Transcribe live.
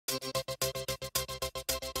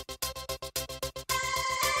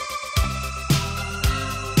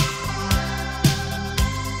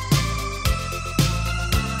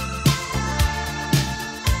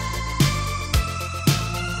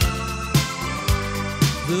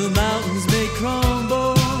The mountains may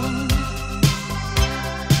crumble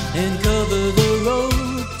and cover the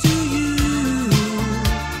road to you,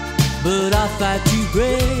 but I'll fight to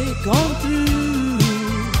break on through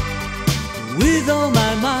with all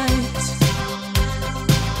my might.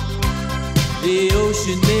 The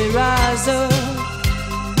ocean may rise up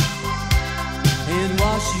and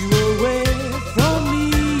wash you away from me,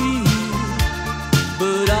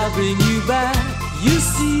 but I'll bring you back, you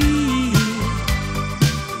see,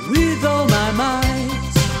 with all my might.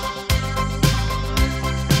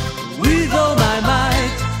 With all my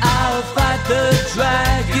might, I'll fight the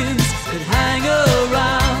dragons that hang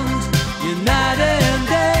around you night and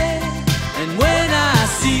day. And when I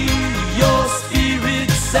see your spirit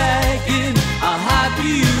sagging, I'll hype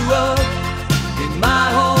you up in my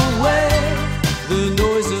own way. The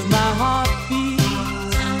noise of my heartbeat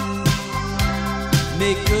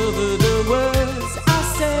may cover the words I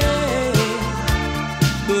say,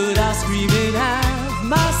 but I scream and have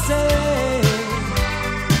my say.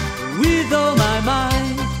 With all my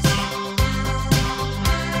might,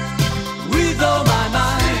 with all my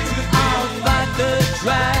might, I'll fight the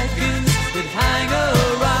dragons that hang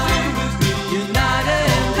around you night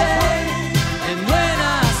and day. And when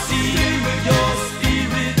I see your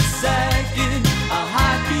spirit sagging, I'll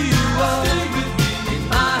hype you up in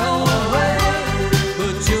my own way.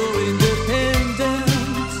 But you're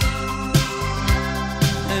independent,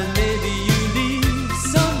 and maybe you leave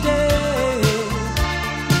someday.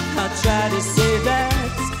 I'll try to say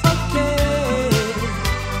that's okay.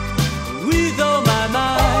 With all my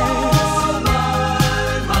might,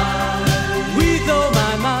 with all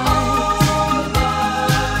my might,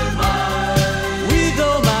 with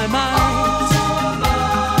all my might.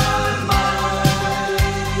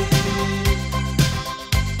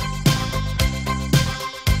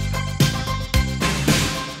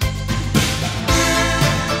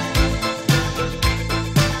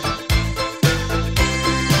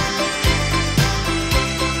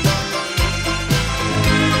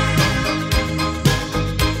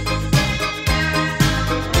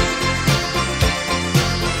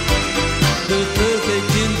 The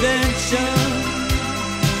perfect invention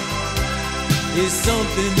is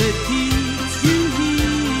something that keeps you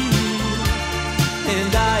here,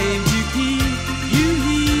 and I aim to keep you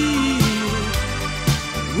here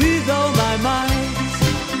with all my might.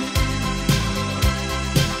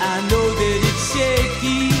 I know that it's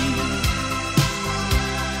shaky,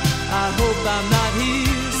 I hope I'm not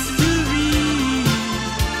history.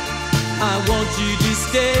 I want you to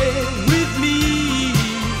stay